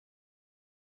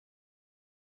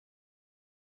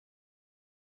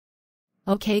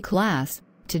Okay class,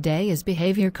 today is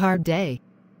behavior card day.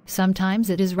 Sometimes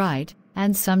it is right,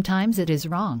 and sometimes it is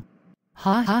wrong.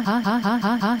 Ha ha ha ha ha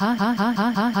ha ha ha ha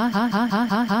ha ha ha ha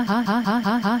ha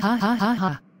ha ha ha ha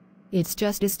ha. It's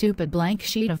just a stupid blank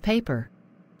sheet of paper.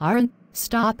 Arin,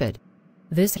 stop it.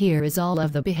 This here is all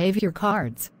of the behavior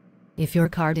cards. If your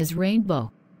card is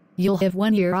rainbow, you'll have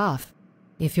 1 year off.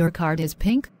 If your card is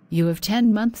pink, you have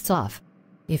 10 months off.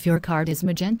 If your card is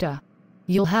magenta,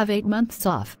 you'll have 8 months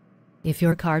off. If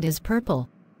your card is purple,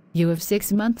 you have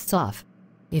 6 months off.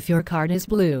 If your card is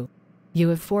blue, you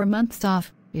have 4 months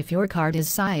off. If your card is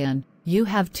cyan, you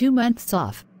have 2 months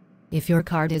off. If your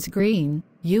card is green,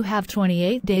 you have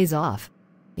 28 days off.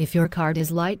 If your card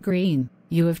is light green,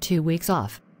 you have 2 weeks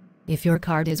off. If your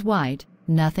card is white,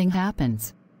 nothing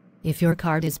happens. If your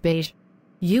card is beige,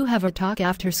 you have a talk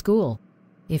after school.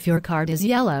 If your card is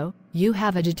yellow, you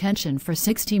have a detention for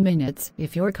 60 minutes.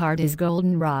 If your card is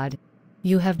goldenrod,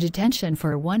 you have detention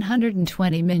for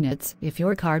 120 minutes. If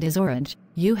your card is orange,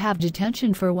 you have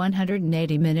detention for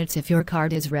 180 minutes. If your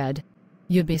card is red,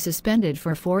 you'd be suspended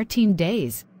for 14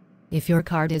 days. If your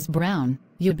card is brown,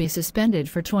 you'd be suspended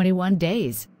for 21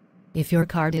 days. If your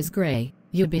card is gray,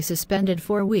 you'd be suspended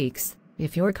 4 weeks.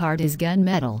 If your card is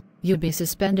gunmetal, you'd be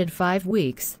suspended 5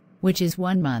 weeks, which is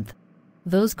 1 month.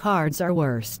 Those cards are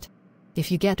worst.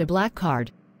 If you get a black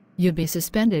card, you'd be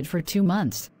suspended for 2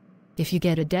 months. If you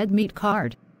get a dead meat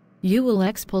card, you will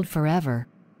expelled forever.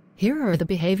 Here are the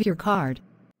behavior card.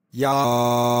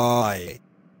 Yay!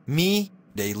 Me,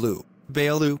 Delu,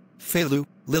 Bailu, Felu,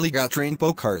 Lily got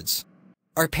rainbow cards.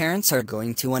 Our parents are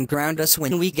going to unground us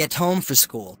when we get home for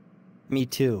school. Me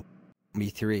 2. Me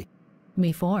 3.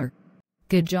 Me 4.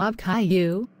 Good job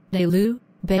Caillou, Delu,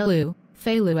 Bailu,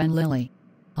 Felu and Lily.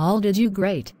 All did you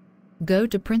great. Go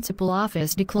to principal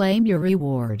office to claim your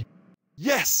reward.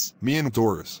 Yes! Me and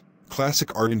Doris. Classic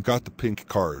Arin got the pink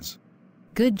cards.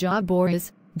 Good job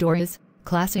Boris, Doris,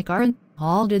 Classic Arin,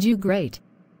 all did you great.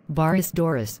 Boris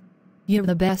Doris. You're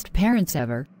the best parents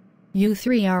ever. You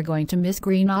 3 are going to Miss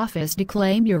Green office to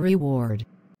claim your reward.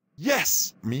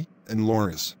 Yes! Me and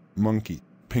Lawrence. Monkey,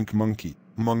 pink monkey,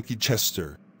 monkey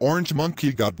Chester, orange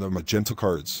monkey got the magenta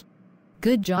cards.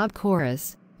 Good job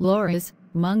Chorus, Loris,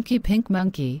 monkey pink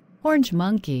monkey, orange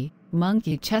monkey,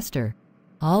 monkey Chester.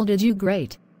 All did you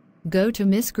great. Go to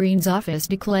Miss Green's office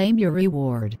to claim your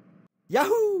reward.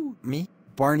 Yahoo! Me,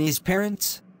 Barney's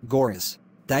parents, Goris,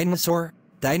 Dinosaur,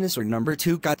 Dinosaur number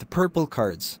 2 got the purple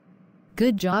cards.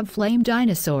 Good job Flame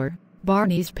Dinosaur,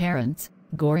 Barney's parents,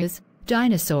 Goris,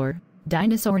 Dinosaur,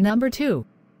 Dinosaur number 2.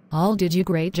 All did you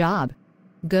great job.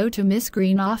 Go to Miss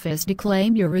Green office to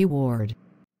claim your reward.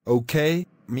 Okay,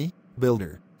 me,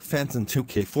 Builder, Phantom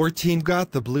 2K14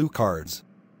 got the blue cards.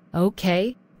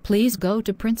 Okay, please go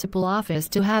to principal office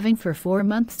to having for 4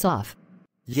 months off.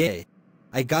 Yay!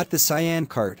 I got the cyan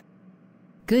card.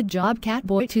 Good job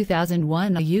Catboy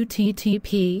 2001 a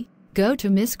UTTP. Go to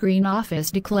Miss Green office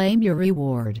to claim your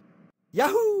reward.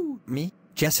 Yahoo! Me,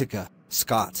 Jessica,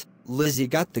 Scott, Lizzie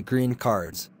got the green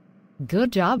cards.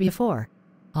 Good job you 4.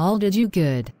 All did you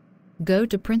good. Go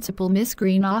to principal Miss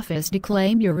Green office to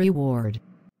claim your reward.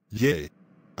 Yay!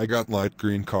 I got light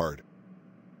green card.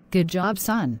 Good job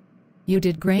son. You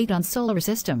did great on solar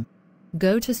system.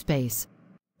 Go to space.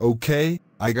 Okay,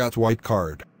 I got white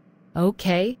card.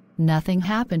 Okay, nothing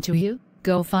happened to you.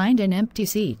 Go find an empty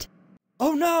seat.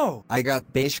 Oh no! I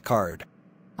got beige card.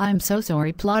 I'm so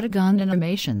sorry Plotagon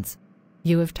Animations.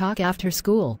 You have talk after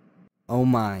school. Oh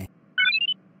my.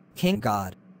 King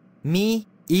God. Me,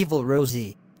 Evil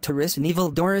Rosie, Taurus and Evil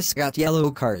Doris got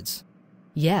yellow cards.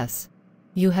 Yes.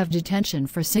 You have detention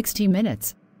for 60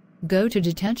 minutes. Go to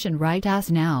detention right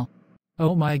as now.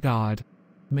 Oh my god.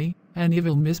 Me and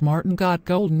Evil Miss Martin got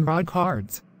goldenrod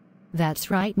cards.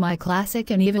 That's right my classic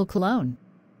and evil clone.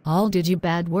 All did you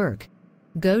bad work.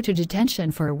 Go to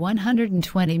detention for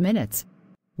 120 minutes.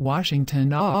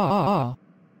 Washington I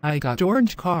got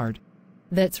orange card.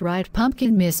 That's right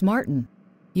Pumpkin Miss Martin.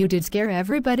 You did scare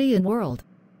everybody in world.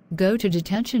 Go to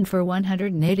detention for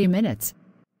 180 minutes.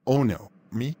 Oh no,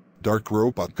 me, Dark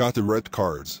Robot got the red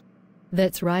cards.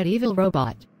 That's right Evil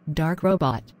Robot, Dark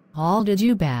Robot, all did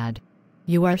you bad.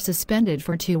 You are suspended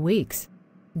for 2 weeks.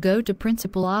 Go to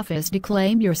principal office to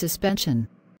claim your suspension.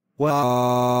 Well,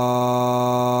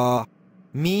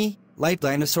 me, Light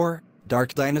Dinosaur,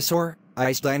 Dark Dinosaur,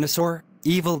 Ice Dinosaur,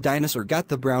 Evil Dinosaur got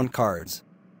the brown cards.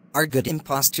 Our good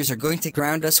imposters are going to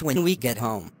ground us when we get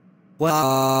home. Well,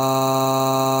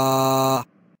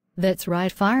 that's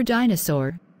right Fire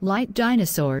Dinosaur, Light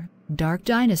Dinosaur, Dark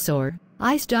Dinosaur,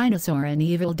 Ice Dinosaur and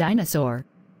Evil Dinosaur.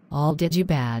 All did you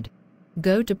bad.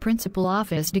 Go to principal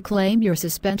office to claim your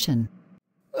suspension.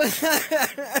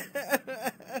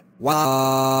 Wah!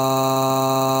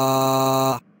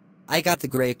 I got the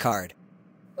gray card.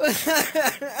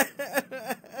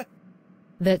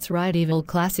 That's right, Evil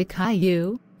Classic. Hi,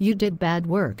 you did bad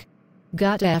work.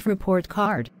 Got F report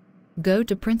card. Go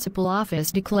to principal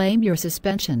office to claim your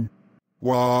suspension.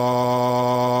 Wah!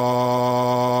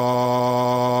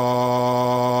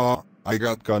 I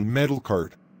got gunmetal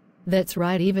card. That's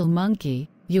right, Evil Monkey,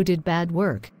 you did bad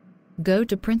work. Go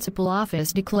to principal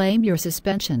office to claim your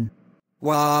suspension.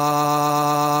 Wah!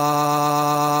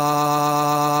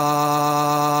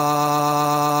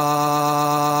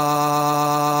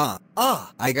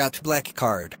 Ah, I got black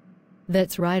card.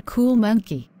 That's right, Cool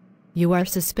Monkey. You are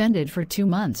suspended for 2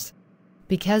 months.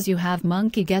 Because you have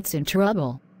monkey gets in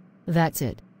trouble. That's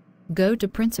it. Go to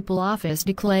principal office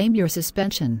to claim your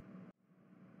suspension.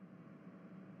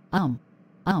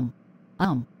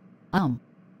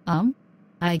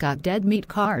 I got dead meat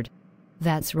card.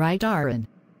 That's right, Arin.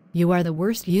 You are the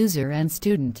worst user and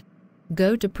student.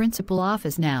 Go to principal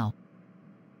office now.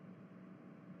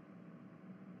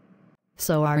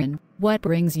 So Arin, what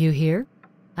brings you here?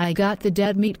 I got the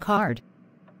dead meat card.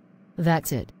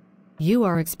 That's it. You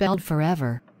are expelled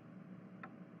forever.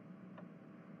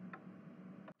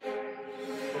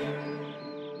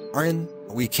 Arin,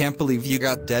 we can't believe you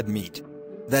got dead meat.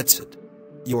 That's it.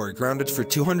 You are grounded for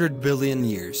 200 billion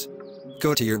years.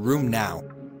 Go to your room now.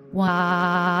 Wow.